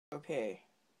Okay,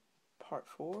 part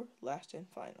 4, last and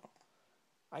final.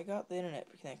 I got the internet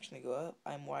connection to go up.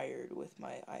 I'm wired with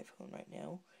my iPhone right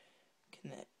now,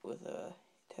 connect with a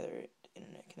tethered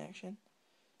internet connection.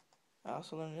 I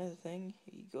also learned another thing.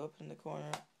 You go up in the corner,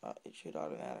 it should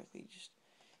automatically just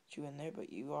get you in there,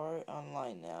 but you are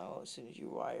online now as soon as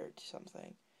you're wired to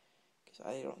something, because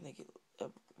I don't think it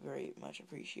very much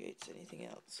appreciates anything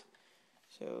else.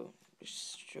 So,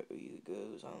 just show you it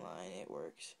goes online, it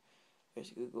works.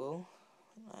 There's Google.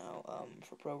 Now,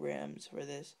 for programs for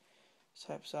this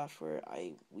type of software,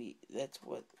 that's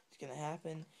what's gonna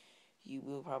happen. You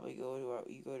will probably go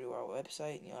to our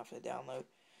website and you'll have to download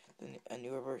a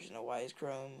newer version of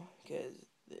Wizzchrome because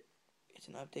it's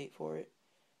an update for it.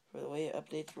 For the way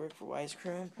updates work for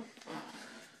Wizzchrome,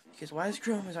 because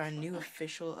Wizzchrome is our new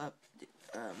official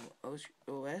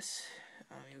OS.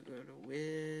 You go to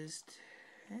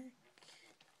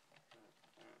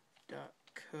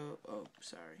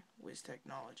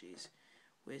Wizztechnologies.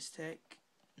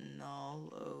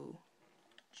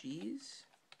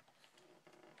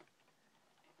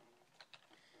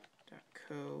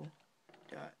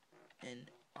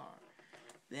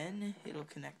 Then it'll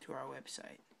connect to our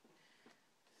website.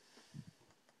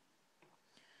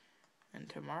 And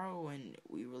tomorrow when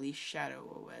we release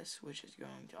Shadow OS, which is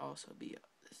going to also be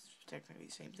technically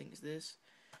the same thing as this,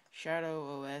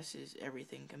 Shadow OS is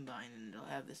everything combined, and it'll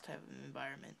have this type of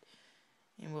environment.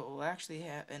 And what will actually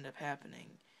end up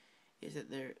happening is that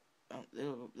there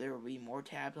will be more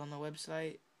tabs on the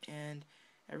website, and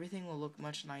everything will look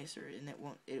much nicer. And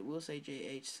it will say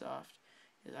JH Soft,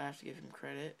 because I have to give him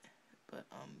credit, but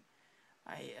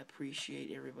I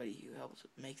appreciate everybody who helped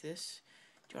make this.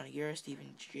 Johnny Guerra,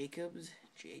 Stephen Jacobs,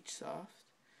 JH Soft,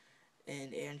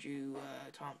 and Andrew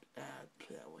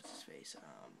what's his face?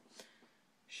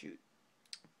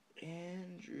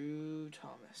 Andrew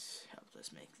Thomas helped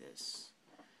us make this.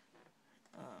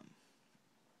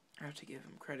 I have to give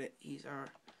him credit. He's our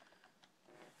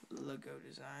logo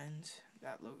designs.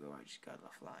 That logo I just got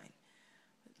offline.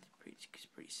 It's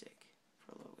pretty sick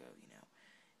for a logo, you know.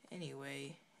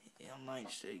 Anyway, online,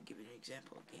 just to give you an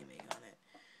example of gaming on it.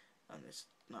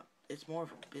 It's more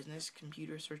of a business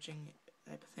computer searching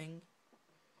type of thing.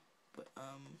 But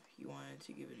if you wanted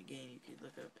to give it a game, you could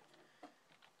look up.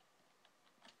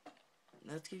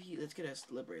 Let's get us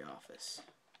LibreOffice.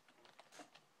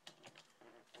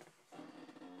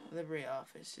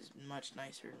 LibreOffice is much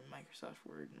nicer than Microsoft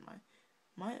Word in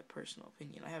my personal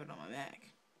opinion. I have it on my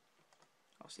Mac.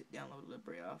 I'll download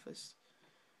LibreOffice.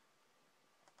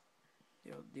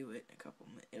 It'll do it in a couple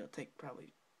minutes. It'll take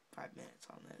probably 5 minutes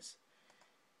on this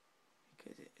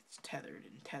because it's tethered,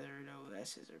 and tethered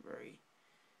OSs are very,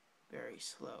 very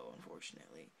slow,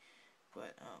 unfortunately.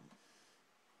 But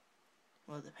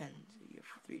well, it depends if you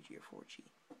have 3G or 4G.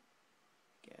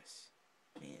 Guess.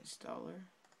 Main installer.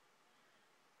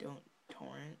 Don't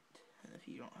torrent, and if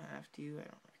you don't have to, I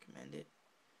don't recommend it.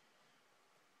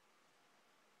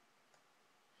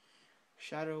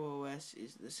 Shadow OS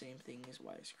is the same thing as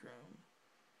Wizzchrome.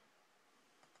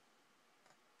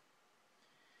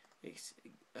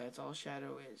 That's all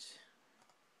Shadow is.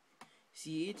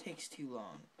 See, it takes too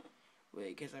long.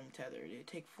 Wait, because I'm tethered. It'd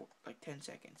take like 10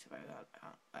 seconds if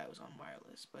I was on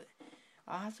wireless, but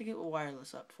I'll have to get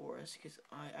wireless up for us because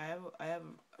I have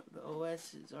the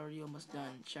OS is already almost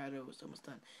done. Shadow is almost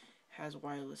done. Has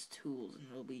wireless tools, and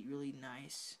it'll be really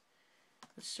nice.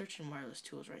 Let's search in wireless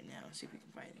tools right now and see if we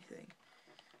can find anything.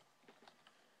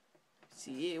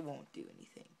 See, it won't do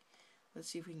anything. Let's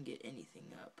see if we can get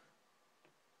anything up.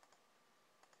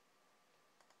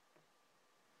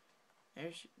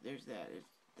 There's that.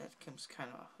 That comes kind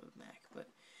of off of Mac, but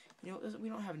you know, we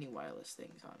don't have any wireless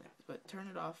things on it. But turn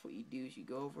it off. What you do is you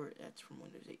go over it. That's from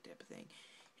Windows 8 type of thing.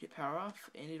 You hit power off,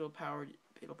 and it'll power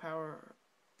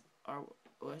our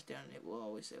OS down. And it will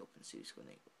always say OpenSUSE when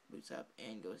it boots up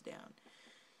and goes down.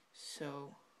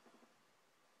 So,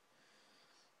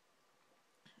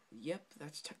 yep,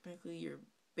 that's technically your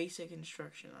basic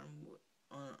instruction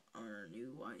on our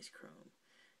new Wizzchrome.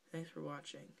 Thanks for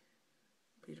watching.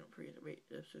 Please don't forget to rate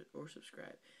or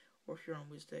subscribe. Or if you're on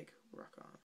Wizztech, rock on.